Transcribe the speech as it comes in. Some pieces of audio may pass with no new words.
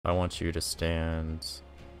I want you to stand...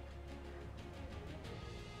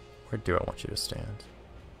 Where do I want you to stand?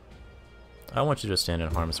 I want you to stand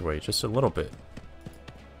in harm's way just a little bit.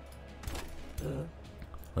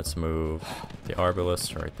 Let's move the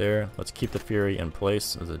Arbalest right there. Let's keep the Fury in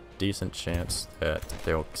place. There's a decent chance that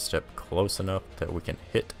they'll step close enough that we can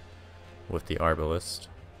hit with the Arbalest.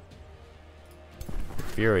 The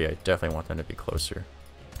Fury, I definitely want them to be closer,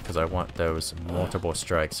 because I want those multiple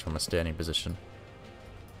strikes from a standing position.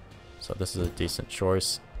 So this is a decent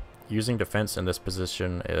choice. Using defense in this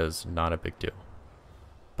position is not a big deal.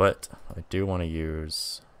 But I do want to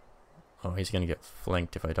use... Oh, he's going to get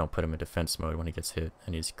flanked if I don't put him in defense mode when he gets hit.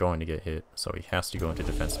 And he's going to get hit, so he has to go into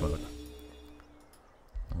defense mode.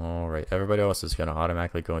 Alright, everybody else is going to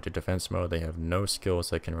automatically go into defense mode. They have no skills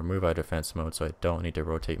that can remove out of defense mode, so I don't need to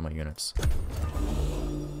rotate my units.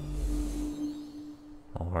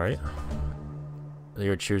 Alright. They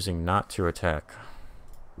are choosing not to attack.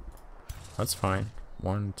 That's fine.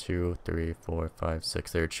 1, 2, 3, 4, 5,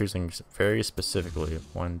 6. They're choosing very specifically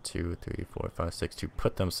 1, 2, 3, 4, 5, 6 to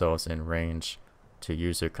put themselves in range to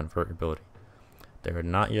use their convert ability. They are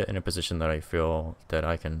not yet in a position that I feel that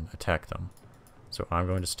I can attack them. So I'm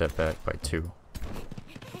going to step back by 2.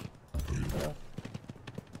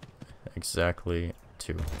 Exactly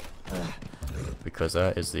 2. Because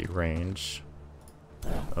that is the range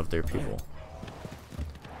of their people.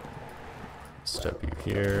 Step you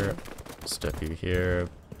here. Step you here,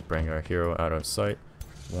 bring our hero out of sight.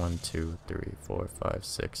 1, 2, 3, 4, 5,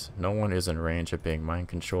 6. No one is in range of being mind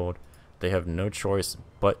controlled. They have no choice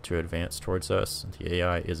but to advance towards us. The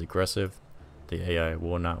AI is aggressive. The AI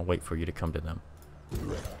will not wait for you to come to them.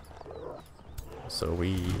 So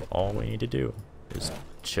all we need to do is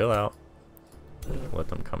chill out. Let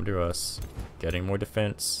them come to us. Getting more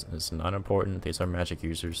defense is not important. These are magic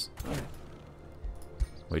users.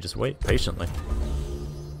 We just wait patiently.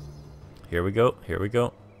 Here we go, here we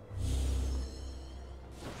go.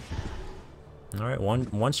 Alright,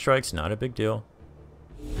 one strike's not a big deal.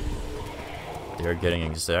 They're getting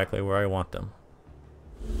exactly where I want them.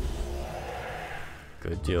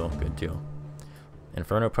 Good deal, good deal.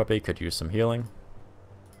 Inferno Puppy could use some healing.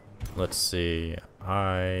 Let's see.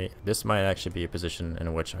 This might actually be a position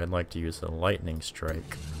in which I'd like to use a lightning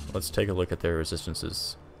strike. Let's take a look at their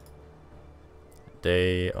resistances.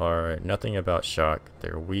 They are nothing about shock.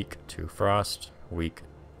 They're weak to frost, weak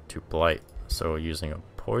to blight. So using a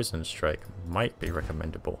poison strike might be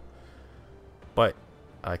recommendable. But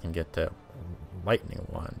I can get that lightning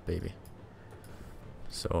one, baby.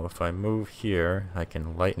 So if I move here, I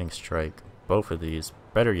can lightning strike both of these.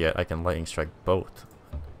 Better yet, I can lightning strike both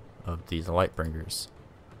of these Lightbringers.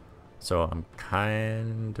 So I'm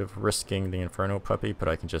kind of risking the Inferno Puppy, but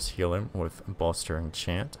I can just heal him with Bolstering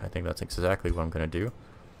Chant. I think that's exactly what I'm going to do.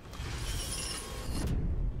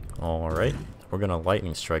 Alright, we're going to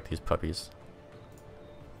lightning strike these puppies.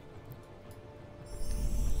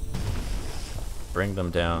 Bring them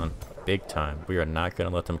down big time. We are not going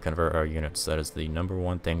to let them convert our units. That is the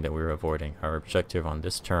 #1 thing that we're avoiding. Our objective on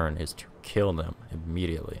this turn is to kill them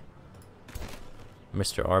immediately.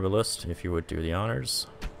 Mr. Arbalest, if you would do the honors.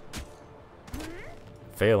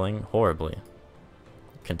 Failing horribly.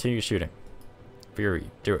 Continue shooting.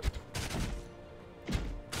 Fury, do it.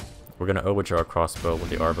 We're going to overdraw crossbow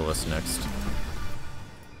with the Arbalest next.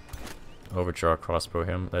 Overdraw crossbow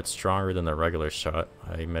him. That's stronger than the regular shot.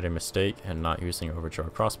 I made a mistake in not using overdraw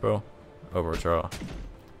crossbow. Overdraw.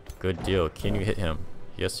 Good deal. Can you hit him?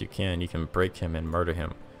 Yes, you can. You can break him and murder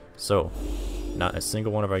him. So, not a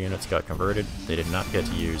single one of our units got converted. They did not get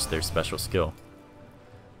to use their special skill.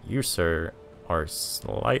 You, sir, are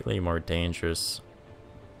slightly more dangerous.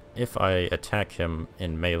 If I attack him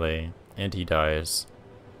in melee and he dies,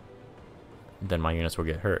 then my units will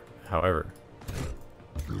get hurt. However,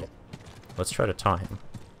 let's try to taunt him.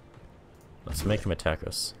 Let's make him attack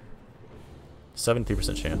us.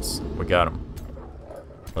 73% chance. We got him.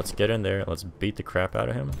 Let's get in there. Let's beat the crap out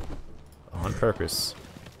of him on purpose,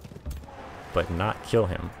 but not kill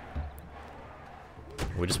him.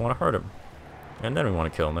 We just want to hurt him, and then we want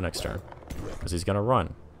to kill him the next turn. Because he's going to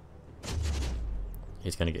run.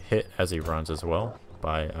 He's going to get hit as he runs as well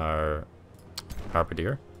by our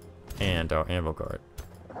Harpooner and our Anvil Guard.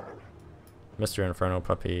 Mr. Inferno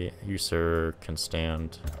Puppy, you sir can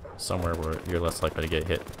stand somewhere where you're less likely to get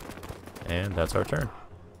hit. And that's our turn.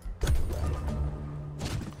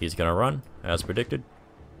 He's going to run, as predicted.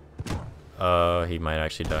 He might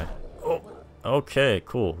actually die. Oh, okay,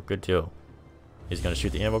 cool, good deal. He's going to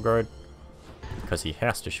shoot the Anvil Guard. Because he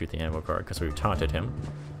has to shoot the Anvil Guard because we've taunted him.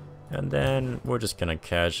 And then we're just going to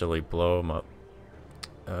casually blow him up.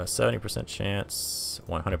 70% chance,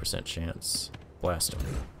 100% chance. Blast him.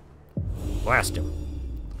 Blast him.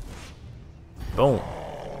 Boom.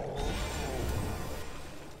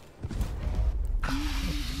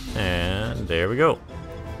 And there we go.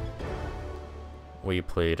 We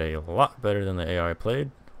played a lot better than the AI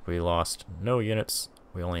played. We lost no units.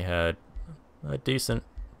 We only had a decent,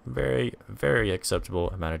 very, very acceptable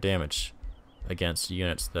amount of damage against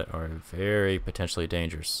units that are very potentially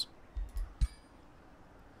dangerous.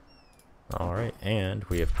 Alright, and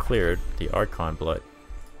we have cleared the Archon blood.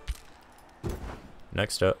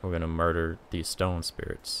 Next up, we're going to murder these stone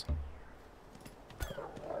spirits.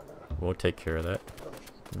 We'll take care of that.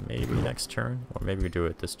 Maybe next turn, or maybe we do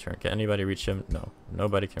it this turn. Can anybody reach him? No,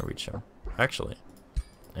 nobody can reach him. Actually,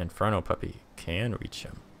 Inferno Puppy can reach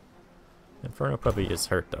him. Inferno Puppy is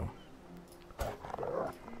hurt though.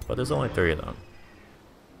 But there's only 3 of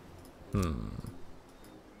them.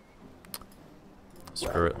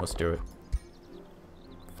 Screw it, let's do it.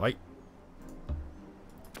 Fight!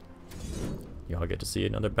 Y'all get to see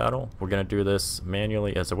another battle. We're gonna do this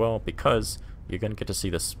manually as well because you're gonna get to see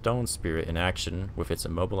the Stone Spirit in action with its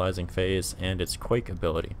immobilizing phase and its Quake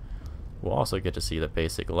ability. We'll also get to see the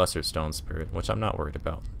basic Lesser Stone Spirit, which I'm not worried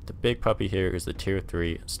about. The big puppy here is the Tier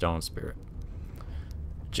 3 Stone Spirit.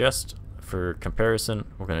 Just for comparison,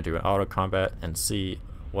 we're gonna do an auto combat and see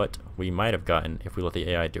what we might have gotten if we let the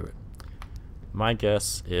AI do it. My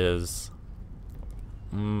guess is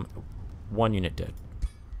 1 unit dead.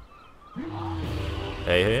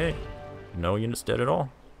 Hey, no units dead at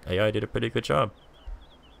all. AI did a pretty good job.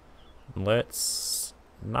 Let's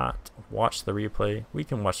not watch the replay. We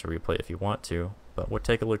can watch the replay if you want to, but we'll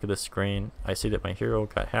take a look at the screen. I see that my hero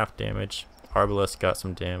got half damage. Arbalest got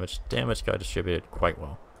some damage. Damage got distributed quite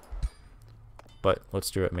well. But let's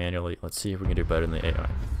do it manually. Let's see if we can do better than the AI.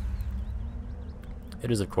 It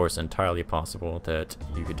is, of course, entirely possible that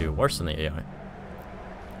you could do worse than the AI.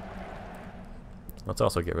 Let's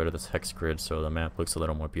also get rid of this hex grid so the map looks a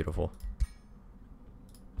little more beautiful.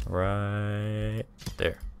 Right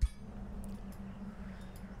there.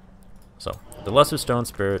 So, the Lesser Stone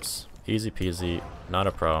Spirits, easy peasy, not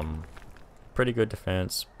a problem. Pretty good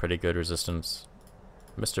defense, pretty good resistance.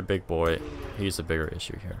 Mr. Big Boy, he's a bigger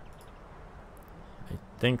issue here. I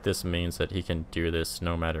think this means that he can do this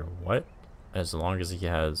no matter what, as long as he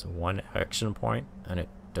has 1 action point and it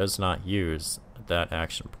does not use that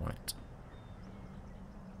action point.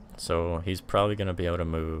 So he's probably going to be able to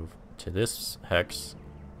move to this hex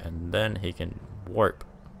and then he can warp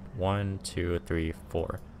 1, 2, 3,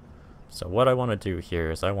 4. So what I want to do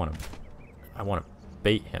here is I want to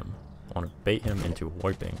bait him. I want to bait him into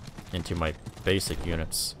warping into my basic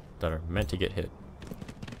units that are meant to get hit.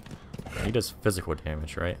 He does physical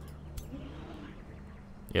damage, right?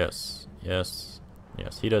 Yes, yes,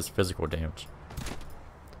 yes. He does physical damage.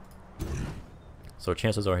 So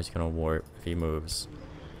chances are he's going to warp if he moves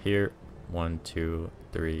here. 1, 2,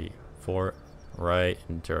 3, 4. Right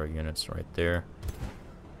into our units right there.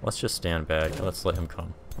 Let's just stand back. Let's let him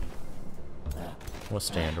come. We'll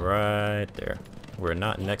stand right there. We're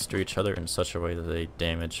not next to each other in such a way that the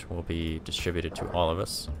damage will be distributed to all of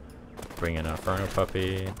us. Bring in our Inferno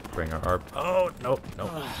Puppy. Bring our oh, nope,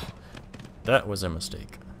 nope. That was a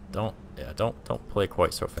mistake. Don't play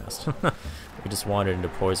quite so fast. We just wandered into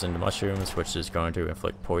poisoned mushrooms, which is going to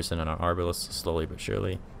inflict poison on our Arbalest slowly but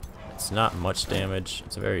surely. It's not much damage.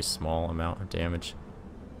 It's a very small amount of damage.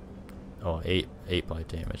 Oh, 8 blight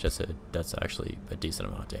damage. That's actually a decent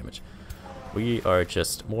amount of damage. We are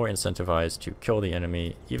just more incentivized to kill the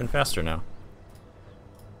enemy even faster now.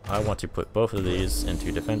 I want to put both of these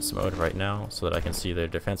into defense mode right now so that I can see their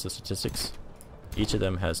defensive statistics. Each of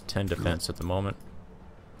them has 10 defense at the moment.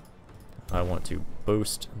 I want to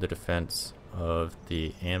boost the defense of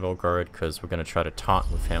the Anvil Guard because we're going to try to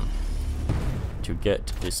taunt with him to get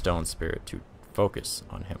the Stone Spirit to focus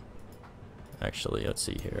on him. Actually, let's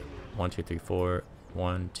see here. 1, 2, 3, 4.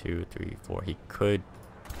 1, 2, 3, 4. He could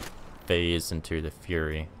phase into the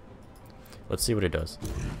Fury. Let's see what it does.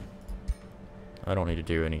 I don't need to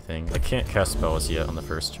do anything. I can't cast spells yet on the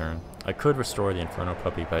first turn. I could restore the Inferno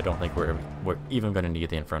Puppy, but I don't think we're even going to need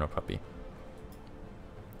the Inferno Puppy.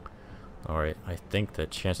 Alright, I think that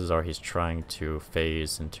chances are he's trying to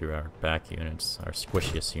phase into our back units, our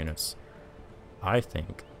squishiest units. I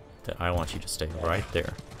think that I want you to stay right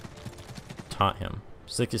there. Taunt him.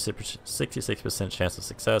 66% chance of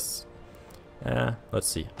success. Let's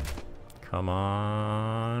see. Come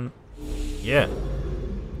on. Yeah.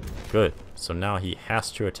 Good. So now he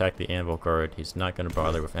has to attack the Anvil Guard. He's not going to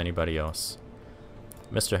bother with anybody else.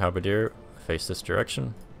 Mr. Halberdier, face this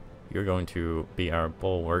direction. You're going to be our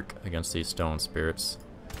bulwark against these stone spirits.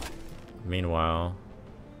 Meanwhile,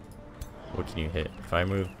 What can you hit? If I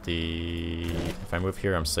move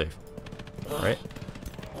here, I'm safe. Right?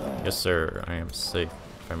 Yes, sir. I am safe.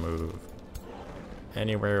 If I move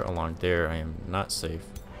anywhere along there, I am not safe.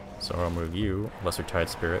 So I'll move you, Lesser Tide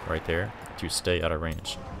Spirit, right there, to stay out of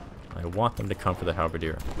range. I want them to come for the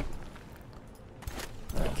Halberdier.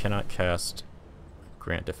 I cannot cast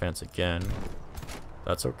Grant Defense again.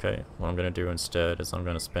 That's okay. What I'm going to do instead is I'm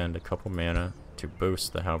going to spend a couple mana to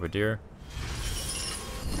boost the Halberdier.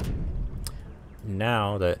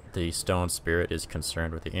 Now that the Stone Spirit is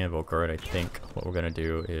concerned with the Anvil Guard, I think what we're going to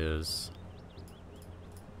do is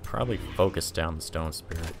probably focus down the Stone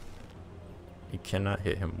Spirit. You cannot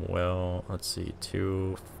hit him well. Let's see,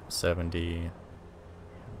 270.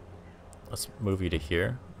 Let's move you to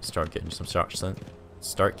here. Start getting some shots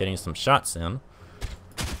in.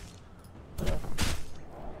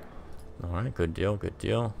 Alright, good deal, good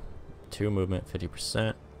deal. 2 movement,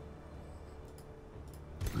 50%.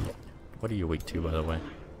 What are you weak to, by the way?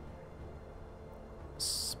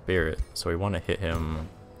 Spirit. So we want to hit him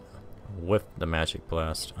with the Magic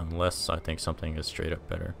Blast, unless I think something is straight up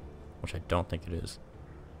better, which I don't think it is.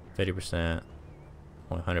 50%,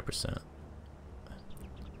 100%.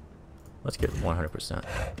 Let's get 100%.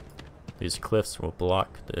 These cliffs will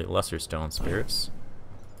block the lesser stone spirits.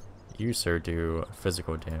 You, sir, do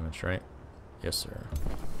physical damage, right? Yes, sir.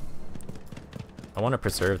 I want to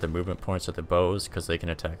preserve the movement points of the bows because they can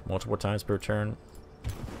attack multiple times per turn.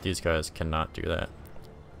 These guys cannot do that.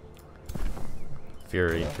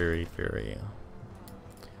 Fury, fury, fury.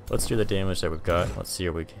 Let's do the damage that we've got. Let's see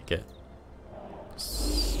what we can get.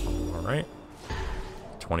 Alright.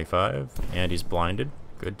 25. And he's blinded.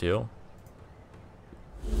 Good deal.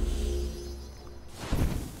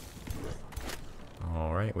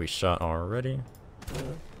 Alright, we shot already.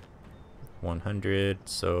 100,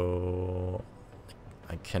 so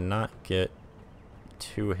I cannot get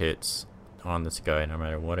 2 hits on this guy no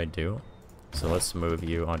matter what I do. So let's move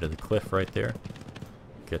you onto the cliff right there.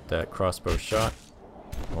 Get that crossbow shot.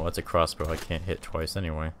 Well, it's a crossbow, I can't hit twice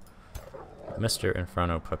anyway. Mr.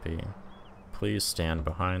 Inferno Puppy, please stand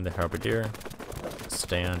behind the Halberdier.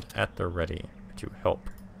 Stand at the ready to help.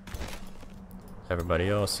 Everybody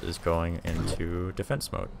else is going into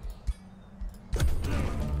defense mode.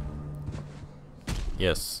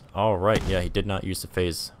 Yes. Alright, yeah, he did not use the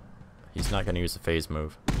phase. He's not going to use the phase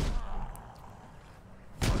move.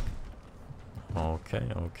 Okay,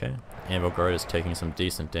 okay. Anvil Guard is taking some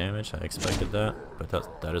decent damage. I expected that,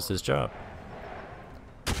 but that is his job.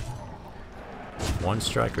 1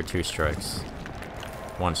 strike or 2 strikes?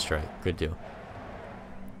 1 strike. Good deal.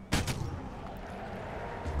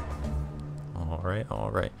 Alright,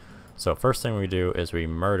 alright. So first thing we do is we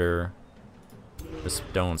murder the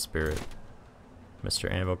Stone Spirit.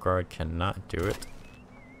 Mr. Anvil Guard cannot do it,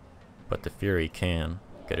 but the Fury can.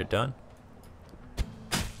 Get it done.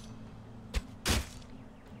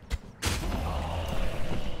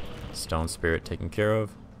 Stone Spirit taken care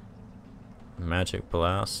of. Magic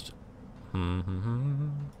Blast.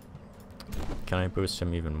 Can I boost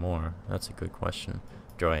him even more? That's a good question.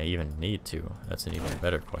 Do I even need to? That's an even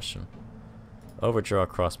better question. Overdraw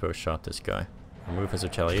crossbow shot this guy. Remove his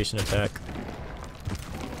retaliation attack.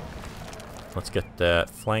 Let's get that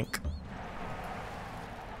flank.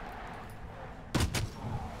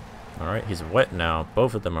 Alright, he's wet now.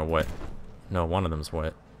 Both of them are wet. No, one of them's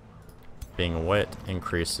wet. Being wet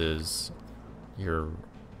increases your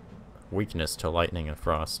weakness to lightning and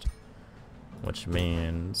frost, which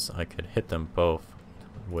means I could hit them both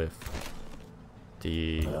with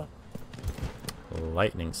the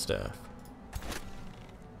lightning staff.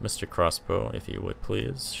 Mr. Crossbow, if you would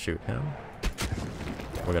please, shoot him.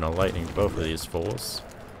 We're gonna lightning both of these fools.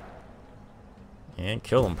 And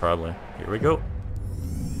kill them probably. Here we go.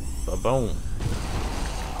 Ba-boom.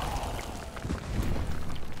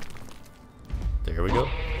 There we go.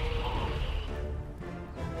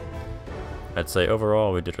 I'd say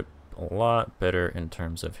overall we did a lot better in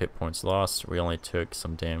terms of hit points lost. We only took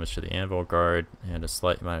some damage to the Anvil Guard and a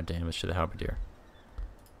slight amount of damage to the Halberdier.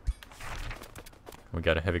 We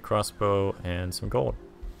got a heavy crossbow and some gold.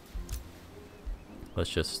 Let's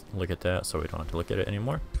just look at that so we don't have to look at it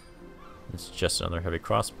anymore. It's just another heavy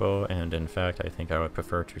crossbow, and in fact I think I would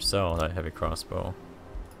prefer to sell that heavy crossbow.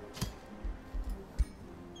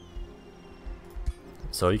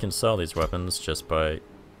 So you can sell these weapons just by...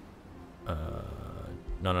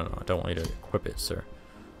 No, I don't want you to equip it, sir.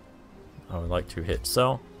 I would like to hit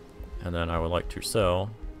sell, and then I would like to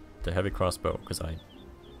sell the heavy crossbow, because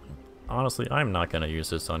honestly, I'm not going to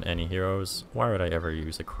use this on any heroes. Why would I ever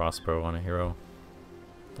use a crossbow on a hero?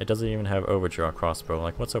 It doesn't even have overdraw crossbow.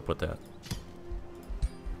 Like, what's up with that?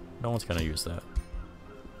 No one's going to use that.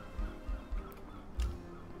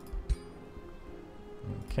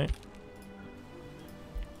 Okay.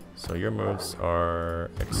 So your moves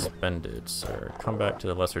are expended, sir. Come back to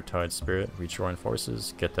the Lesser Tide Spirit, rejoin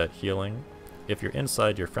forces, get that healing. If you're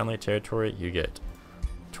inside your friendly territory, you get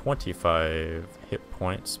 25 hit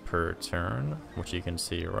points per turn, which you can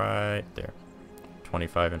see right there.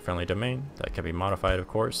 25 in friendly domain. That can be modified, of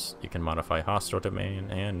course. You can modify hostile domain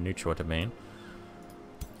and neutral domain.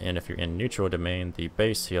 And if you're in neutral domain, the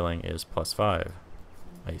base healing is +5.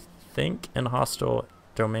 I think in hostile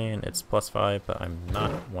domain it's +5, but I'm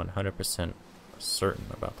not 100% certain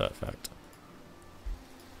about that fact.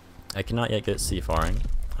 I cannot yet get Seafaring.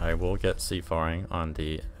 I will get Seafaring on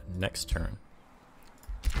the next turn.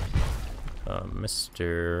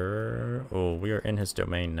 Oh, we are in his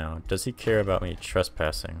domain now. Does he care about me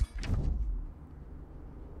trespassing?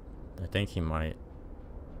 I think he might.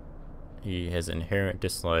 He has inherent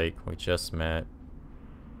dislike. We just met.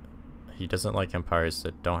 He doesn't like empires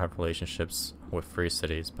that don't have relationships with free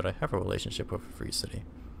cities, but I have a relationship with a free city.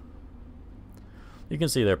 You can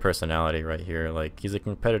see their personality right here. Like, he's a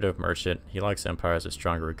competitive merchant. He likes empires with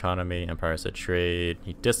stronger economy, empires that trade.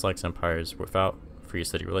 He dislikes empires without free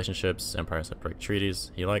city relationships, empires that break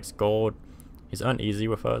treaties. He likes gold. He's uneasy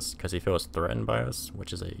with us because he feels threatened by us,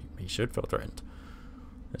 which is he should feel threatened.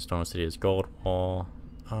 His stone city is gold wall.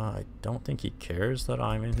 I don't think he cares that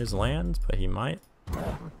I'm in his land, but he might.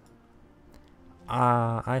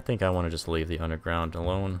 I think I want to just leave the underground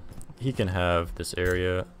alone. He can have this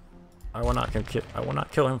area. I will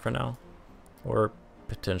not kill him for now, or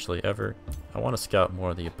potentially ever. I want to scout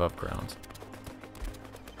more of the above ground.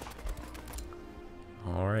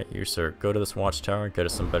 Alright, you sir, go to this watchtower, get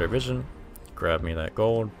us some better vision, grab me that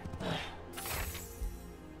gold.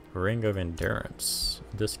 Ring of Endurance.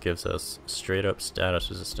 This gives us straight up status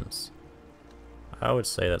resistance. I would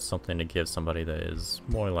say that's something to give somebody that is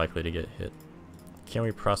more likely to get hit. Can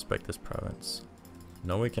we prospect this province?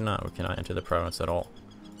 No, we cannot. We cannot enter the province at all.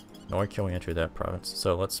 Nor can we enter that province.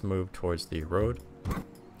 So let's move towards the road.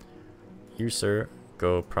 You sir,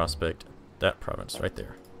 go prospect that province right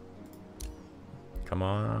there. Come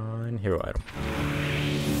on, hero item.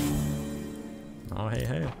 Oh,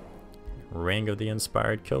 hey. Ring of the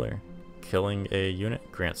Inspired Killer. Killing a unit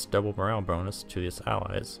grants double morale bonus to its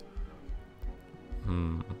allies.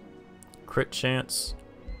 Crit chance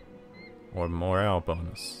or morale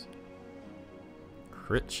bonus?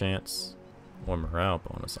 Crit chance or morale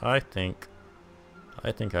bonus? I think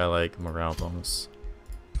I like morale bonus.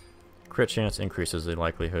 Crit chance increases the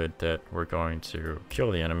likelihood that we're going to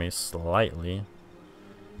kill the enemy slightly.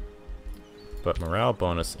 But morale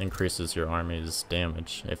bonus increases your army's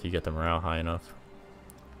damage if you get the morale high enough.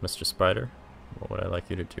 Mr. Spider, what would I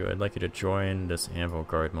like you to do? I'd like you to join this Anvil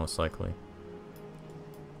Guard most likely.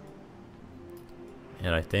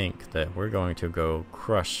 And I think that we're going to go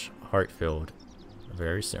crush Heartfield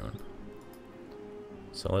very soon.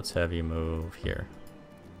 So let's have you move here.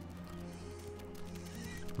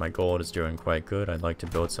 My gold is doing quite good. I'd like to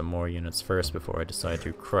build some more units first before I decide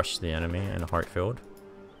to crush the enemy in Heartfield.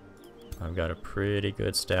 I've got a pretty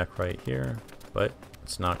good stack right here, but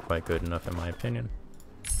it's not quite good enough in my opinion.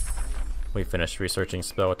 We finished researching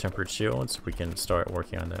spell tempered shields. We can start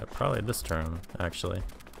working on that probably this turn, actually.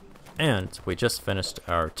 And we just finished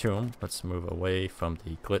our tomb. Let's move away from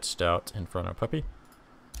the glitched out Inferno puppy.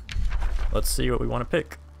 Let's see what we want to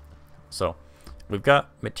pick. So, we've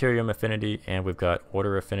got Materium Affinity and we've got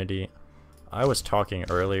Order Affinity. I was talking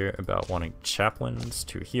earlier about wanting chaplains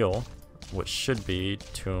to heal, which should be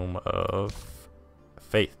Tome of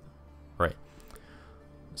Faith, right?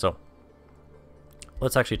 So,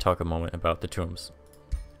 let's actually talk a moment about the tombs.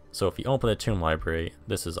 So if you open the tomb library,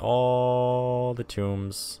 this is all the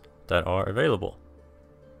tombs that are available,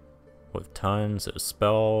 with tons of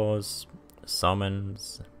spells,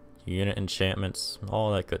 summons, unit enchantments,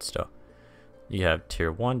 all that good stuff. You have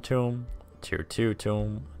tier 1 tomb, tier 2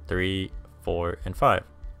 tomb, 3, 4, and 5.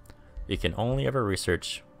 You can only ever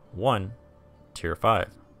research one tier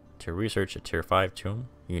 5. To research a tier 5 tomb,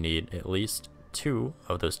 you need at least 2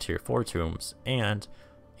 of those tier 4 tombs, and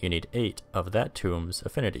you need 8 of that tomb's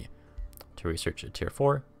affinity. To research a tier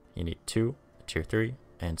 4, you need 2 tier 3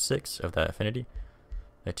 and 6 of that affinity.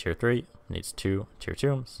 A tier 3 needs 2 tier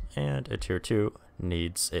tombs, and a tier 2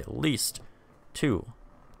 needs at least 2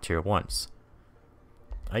 tier 1s.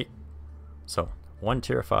 Right? So, 1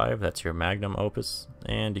 tier 5, that's your magnum opus,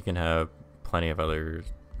 and you can have plenty of other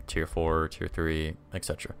tier 4, tier 3,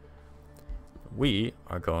 etc. We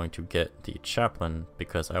are going to get the chaplain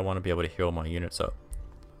because I want to be able to heal my units up.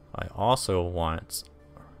 I also want,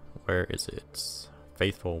 where is it?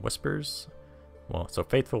 Faithful Whispers. Well, so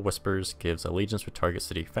Faithful Whispers gives allegiance with target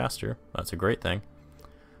city faster. That's a great thing.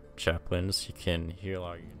 chaplains. You can heal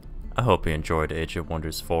our... I hope you enjoyed Age of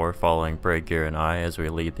Wonders 4, following Braegear and I as we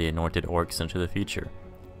lead the Anointed Orcs into the future.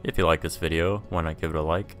 If you like this video, why not give it a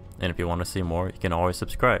like, and if you want to see more, you can always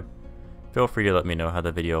subscribe. Feel free to let me know how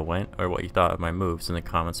the video went or what you thought of my moves in the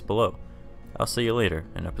comments below. I'll see you later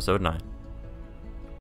in episode 9.